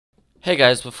Hey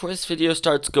guys, before this video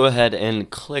starts, go ahead and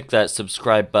click that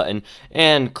subscribe button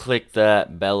and click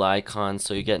that bell icon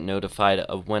so you get notified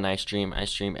of when I stream. I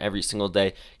stream every single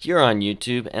day here on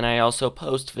YouTube, and I also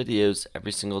post videos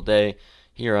every single day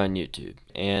here on YouTube.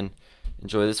 And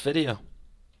enjoy this video.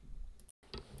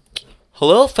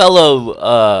 Hello,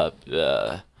 fellow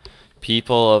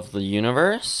people of the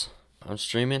universe. I'm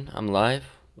streaming. I'm live.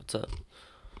 What's up?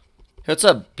 What's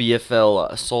up,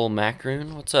 BFL Soul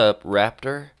Macaroon? What's up,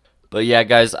 Raptor? But yeah,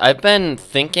 guys, I've been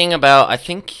thinking about, I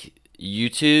think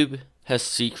YouTube has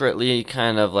secretly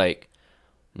kind of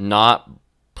not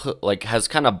put, has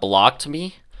kind of blocked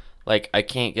me. Like, I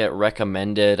can't get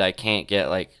recommended. I can't get,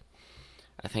 I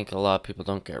think a lot of people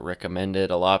don't get recommended.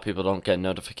 A lot of people don't get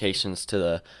notifications to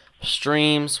the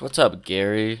streams. What's up,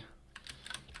 Gary?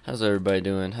 How's everybody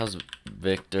doing? How's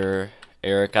Victor?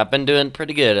 Eric? I've been doing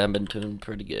pretty good.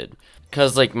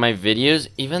 Because, my videos,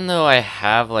 even though I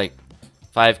have,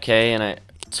 5K and I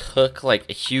took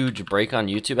a huge break on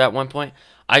YouTube at one point,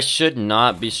 I should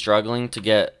not be struggling to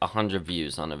get 100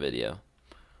 views on a video.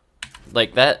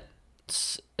 That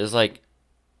is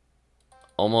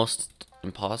almost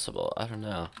impossible. I don't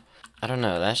know.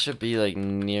 That should be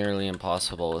nearly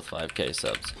impossible with 5K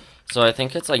subs. So I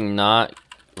think it's not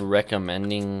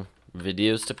recommending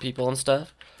videos to people and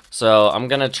stuff. So I'm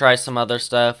gonna try some other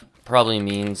stuff. Probably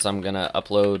means I'm gonna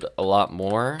upload a lot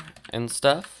more and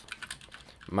stuff.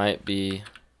 Might be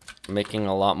making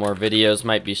a lot more videos,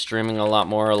 might be streaming a lot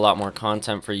more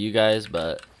content for you guys,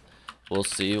 but we'll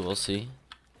see.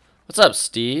 What's up,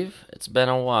 Steve? It's been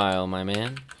a while, my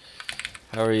man.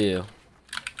 How are you?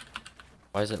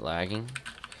 Why is it lagging?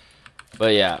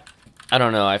 But yeah, I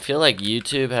don't know. I feel like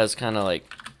YouTube has kind of I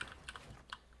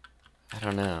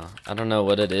don't know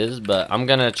what it is, but I'm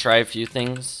gonna try a few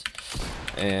things.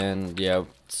 And yeah,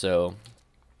 so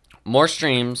more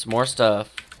streams, more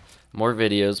stuff. More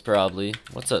videos, probably.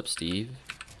 What's up, Steve?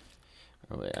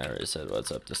 Oh, wait, I already said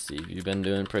what's up to Steve. You've been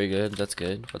doing pretty good. That's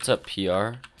good. What's up,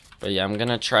 PR? But yeah, I'm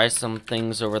gonna try some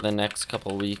things over the next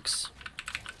couple weeks.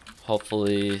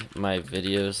 Hopefully, my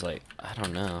videos, I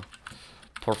don't know,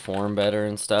 perform better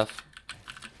and stuff.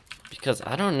 Because,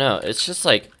 I don't know. It's just,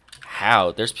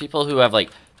 how? There's people who have,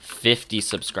 50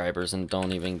 subscribers and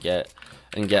don't even get,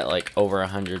 over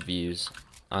 100 views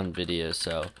on videos,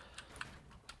 so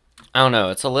I don't know,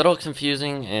 it's a little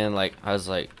confusing, and I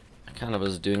kind of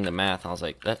was doing the math, and I was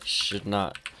like, that should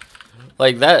not,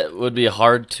 that would be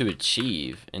hard to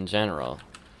achieve in general,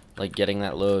 getting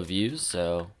that low of views.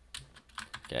 So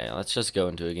okay, let's just go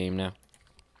into a game now.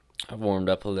 I've warmed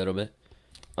up a little bit.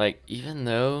 Even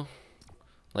though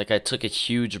I took a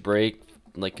huge break,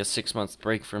 a 6-month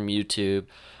break from YouTube,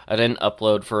 I didn't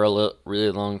upload for a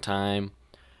really long time,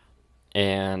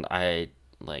 and I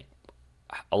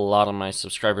a lot of my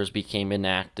subscribers became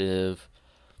inactive.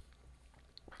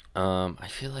 I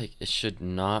feel like it should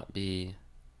not be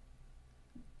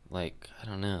I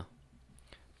don't know.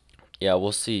 Yeah,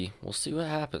 we'll see. We'll see what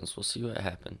happens.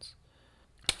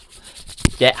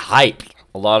 Get hyped.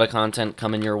 A lot of content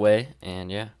coming your way,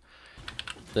 and yeah.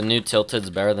 The new Tilted's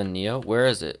better than Neo. Where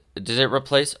is it? Did it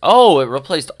replace? Oh, it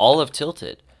replaced all of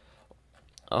Tilted.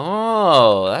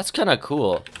 Oh, that's kind of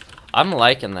cool. I'm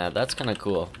liking that. That's kind of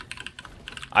cool.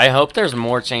 I hope there's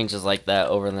more changes like that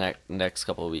over the next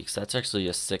couple of weeks. That's actually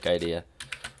a sick idea.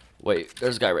 Wait,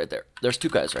 there's a guy right there. There's two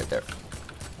guys right there.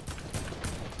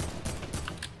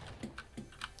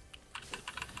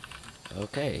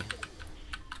 Okay.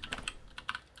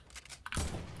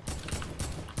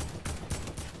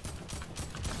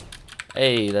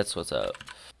 Hey, that's what's up.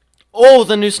 Oh,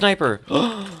 the new sniper.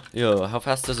 Yo, how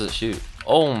fast does it shoot?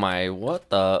 Oh my, what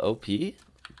the OP?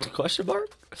 Question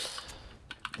mark?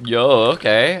 Yo,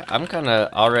 okay. I'm kind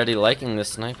of already liking this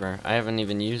sniper. I haven't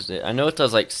even used it. I know it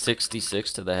does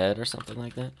 66 to the head or something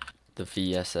like that. The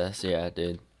VSS, yeah,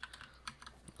 dude.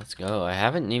 Let's go. I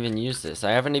haven't even used this.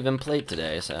 I haven't even played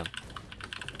today, so.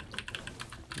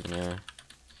 You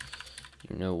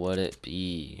know what it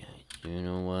be. You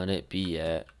know what it be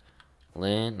at.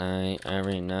 Late night,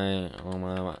 every night. Oh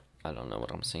my. I don't know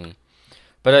what I'm singing.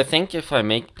 But I think if I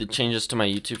make the changes to my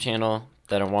YouTube channel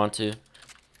that I want to,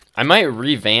 I might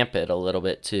revamp it a little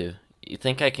bit too. You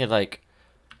think I could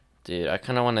dude, I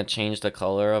kind of want to change the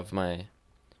color of my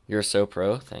You're So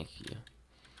Pro. Thank you.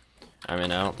 I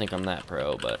mean, I don't think I'm that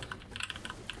pro, but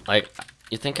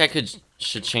you think I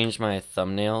should change my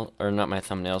thumbnail, or not my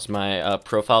thumbnails, my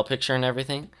profile picture and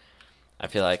everything? I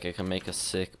feel like I can make a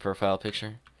sick profile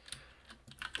picture.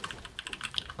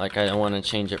 I want to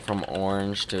change it from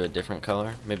orange to a different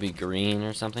color, maybe green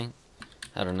or something.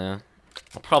 I don't know.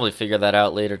 I'll probably figure that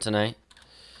out later tonight.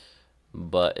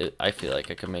 but I feel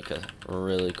like I could make a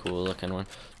really cool looking one.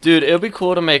 Dude, it would be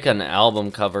cool to make an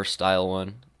album cover style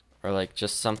one. Or like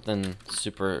just something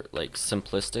super like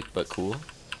simplistic but cool.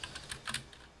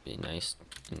 Be nice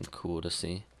and cool to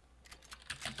see.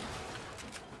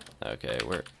 Okay,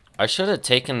 I should have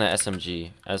taken the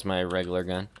SMG as my regular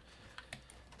gun.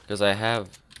 Because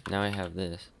now I have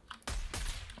this.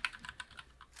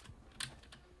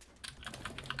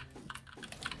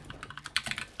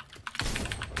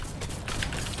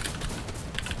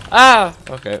 Ah!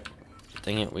 Okay.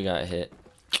 Dang it, we got hit.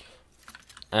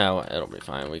 Oh, it'll be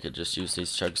fine. We could just use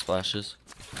these chug splashes.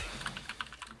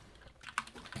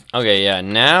 Okay, yeah,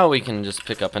 now we can just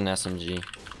pick up an SMG.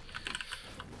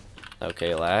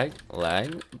 Okay, lag.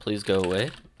 Please go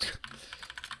away.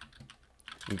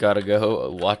 Gotta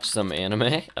go watch some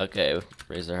anime. Okay,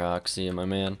 Razorhawk, see you, my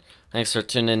man. Thanks for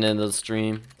tuning into the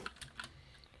stream.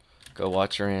 Go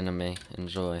watch your anime.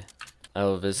 Enjoy. I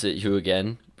will visit you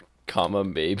again, comma,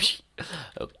 baby.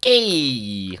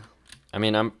 Okay. I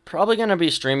mean, I'm probably gonna be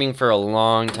streaming for a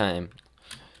long time.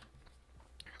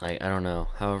 Like, I don't know,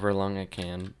 however long I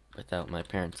can without my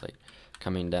parents, like,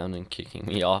 coming down and kicking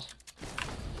me off.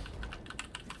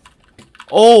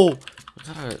 Oh!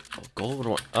 I got a gold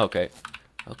one. Okay.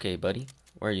 Okay, buddy.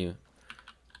 Where are you?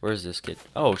 Where's this kid?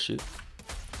 Oh, shoot.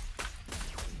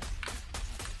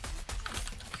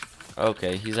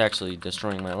 Okay, he's actually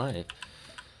destroying my life.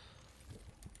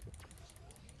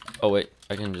 Oh, wait.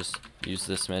 I can just use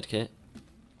this med kit.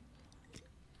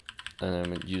 And then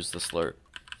I'm gonna use the slurp.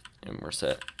 And we're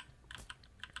set.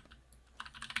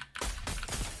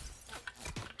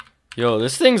 Yo,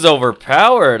 this thing's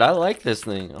overpowered. I like this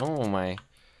thing. Oh, my.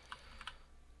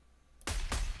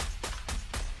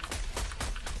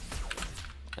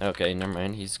 Okay, never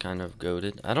mind. He's kind of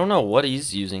goated. I don't know what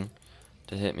he's using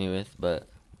to hit me with, but...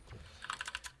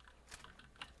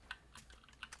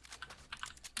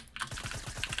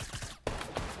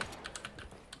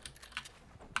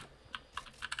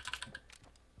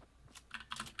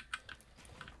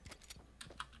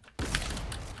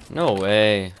 No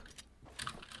way.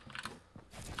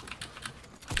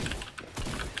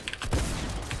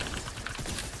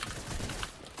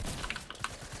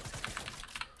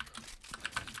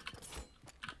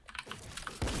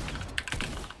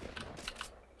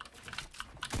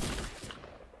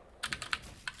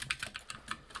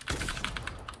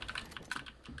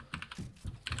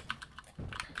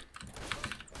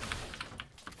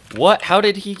 What? How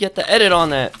did he get the edit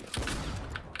on that?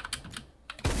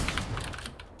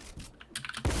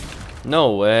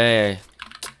 No way.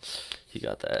 He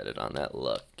got the edit on that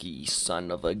lucky son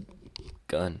of a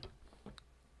gun.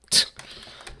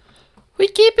 We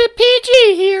keep it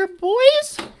PG here,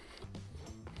 boys.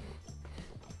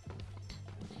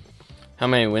 How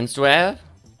many wins do I have?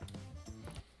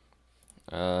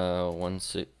 1,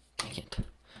 6. I can't.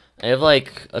 I have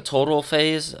like a total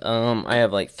phase. I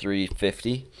have like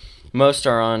 350. Most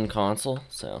are on console,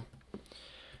 so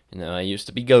you know I used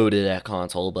to be goated at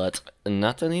console, but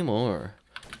not anymore.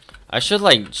 I should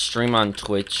like stream on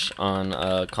Twitch on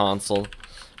console.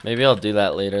 Maybe I'll do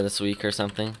that later this week or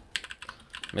something.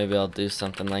 Maybe I'll do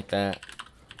something like that,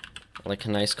 like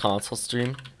a nice console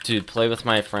stream. Dude, play with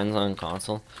my friends on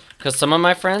console, because some of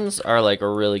my friends are like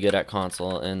really good at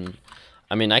console, and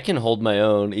I mean I can hold my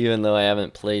own even though I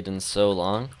haven't played in so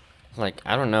long. Like,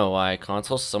 I don't know why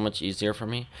console's so much easier for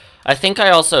me. I think I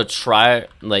also try,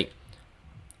 like,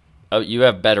 oh, you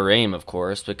have better aim, of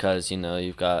course, because, you know,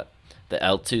 you've got the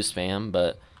L2 spam,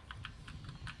 but,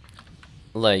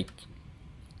 like,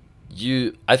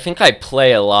 I think I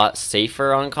play a lot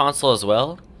safer on console as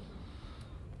well.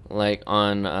 Like,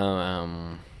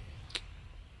 on,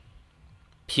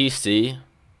 PC,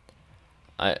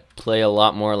 I play a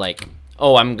lot more, like,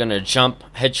 oh, I'm gonna jump,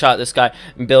 headshot this guy,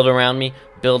 and build around me,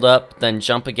 build up, then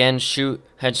jump again, shoot,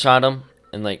 headshot him,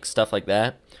 and like stuff like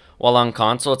that. While on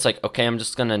console, it's like, okay, I'm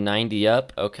just gonna 90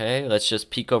 up, okay, let's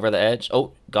just peek over the edge.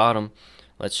 Oh, got him.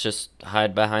 Let's just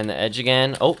hide behind the edge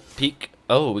again. Oh, peek.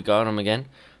 Oh, we got him again.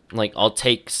 Like, I'll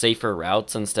take safer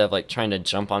routes instead of like trying to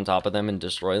jump on top of them and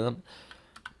destroy them.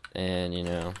 And, you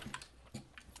know.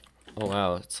 Oh,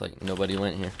 wow, it's like nobody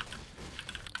went here.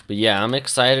 But yeah, I'm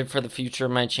excited for the future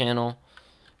of my channel.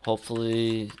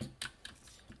 Hopefully,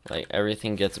 like,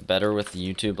 everything gets better with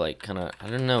YouTube, like, kind of, I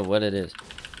don't know what it is.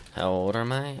 How old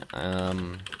am I?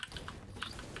 I'm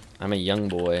a young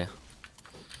boy.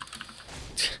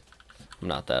 I'm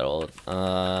not that old.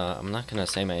 I'm not gonna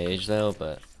say my age, though,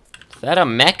 but... Is that a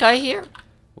mech I hear?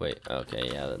 Wait,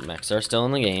 okay, yeah, the mechs are still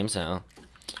in the game, so...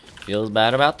 Feels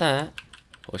bad about that.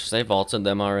 Wish they vaulted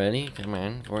them already. Come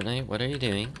on, Fortnite, what are you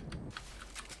doing?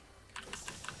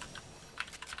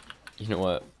 You know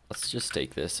what? Let's just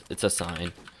take this. It's a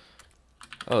sign.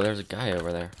 Oh, there's a guy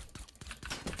over there.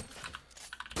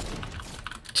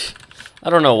 I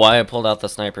don't know why I pulled out the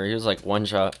sniper. He was like one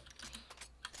shot.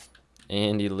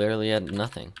 And he literally had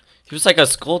nothing. He was like a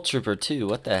skull trooper too.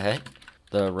 What the heck?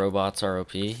 The robots are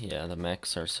OP. Yeah, the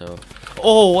mechs are so...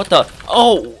 Oh, what the...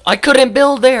 Oh, I couldn't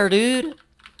build there, dude.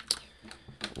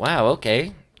 Wow,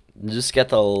 okay. Just get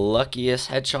the luckiest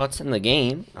headshots in the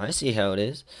game. I see how it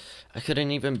is. I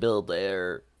couldn't even build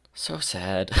there. So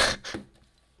sad.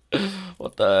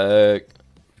 What the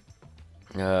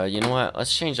heck? You know what?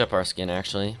 Let's change up our skin,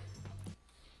 actually.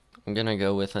 I'm gonna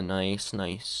go with a nice...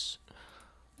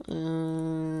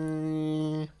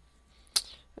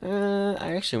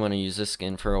 I actually want to use this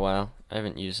skin for a while. I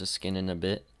haven't used this skin in a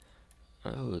bit.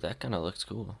 Oh, that kind of looks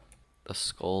cool. The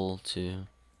skull, too.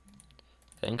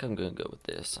 I think I'm gonna go with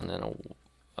this, and then I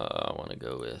want to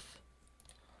go with...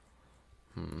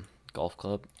 golf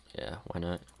club? Yeah, why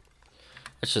not?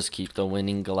 Let's just keep the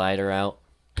winning glider out.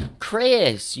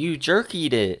 Chris, you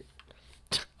jerkied it!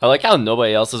 I like how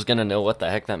nobody else is gonna know what the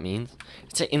heck that means.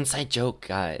 It's an inside joke,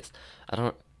 guys. I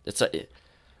don't... It's a...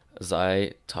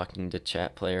 Zai talking to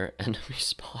chat player enemy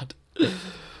spot.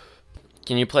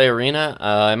 Can you play arena?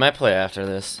 I might play after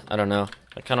this. I don't know.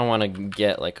 I kind of want to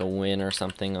get like a win or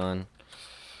something on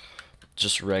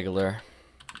just regular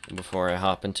before I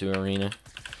hop into arena.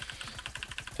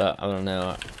 But I don't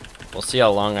know. We'll see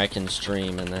how long I can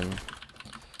stream, and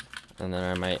then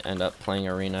I might end up playing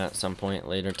arena at some point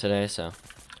later today. So,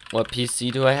 what PC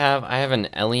do I have? I have an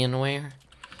Alienware.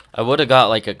 I would have got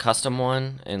like a custom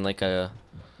one and like a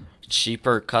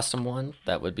cheaper custom one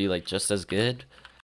that would be like just as good,